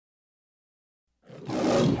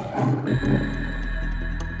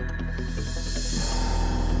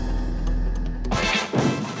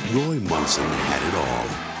Roy Munson had it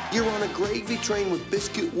all. You're on a gravy train with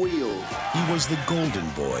biscuit wheels. He was the golden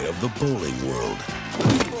boy of the bowling world.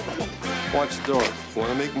 Watch the door. Want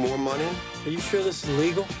to make more money? Are you sure this is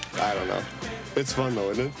legal? I don't know. It's fun, though,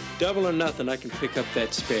 isn't it? Double or nothing, I can pick up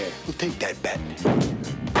that spare. We'll take that bet.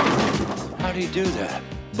 How do you do that?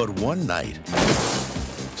 But one night,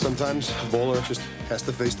 Sometimes a bowler just has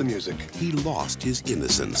to face the music. he lost his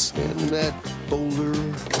innocence. And that bowler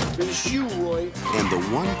is you, Roy. And the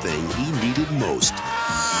one thing he needed most.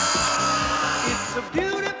 It's a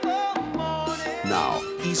beautiful morning. Now,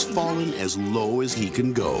 he's fallen as low as he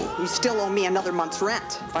can go. You still owe me another month's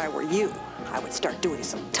rent. If I were you, I would start doing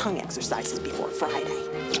some tongue exercises before Friday.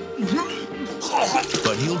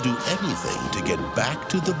 But he'll do anything to get back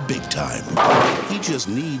to the big time. He just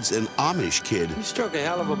needs an Amish kid You struck a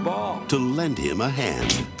hell of a ball. to lend him a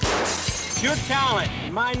hand. Your talent,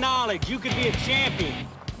 my knowledge, you could be a champion.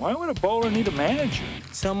 Why would a bowler need a manager?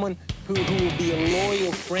 Someone who will be a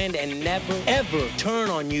loyal friend and never, ever turn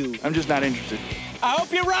on you. I'm just not interested. I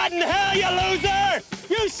hope you rot in hell, you loser!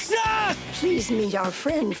 You suck! Please meet our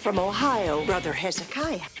friend from Ohio, Brother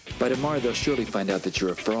Hezekiah. By tomorrow, they'll surely find out that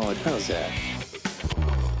you're a fraud. How's that?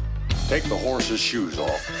 Take the horse's shoes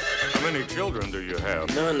off. How many children do you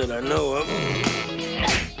have? None that I know of.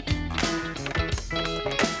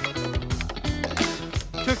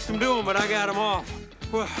 Took some doing, but I got them off.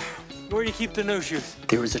 Well, where do you keep the new shoes?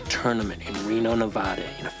 There is a tournament in Reno, Nevada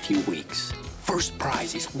in a few weeks. First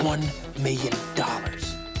prize is $1 million.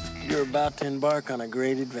 You're about to embark on a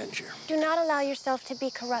great adventure. Do not allow yourself to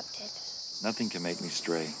be corrupted. Nothing can make me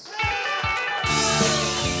stray.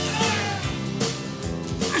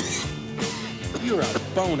 You're a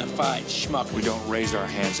bona fide schmuck. We don't raise our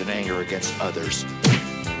hands in anger against others.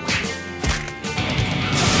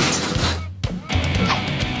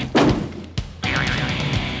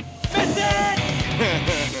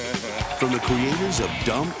 From the creators of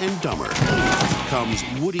Dumb and Dumber comes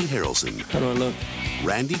Woody Harrelson, How do I look?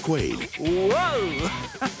 Randy Quaid, Whoa!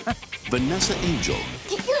 Vanessa Angel,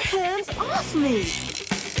 Get your hands off me!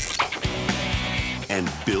 and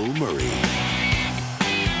Bill Murray.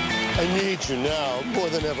 I need you now more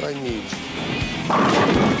than ever I need you.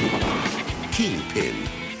 Kingpin.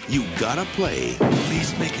 You gotta play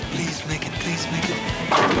Please make it, please make it, please make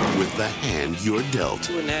it. with the hand you're dealt.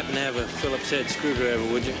 You wouldn't happen to have a Phillips head screwdriver,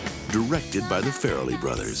 would you? Directed by the Farrelly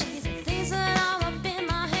brothers. These are all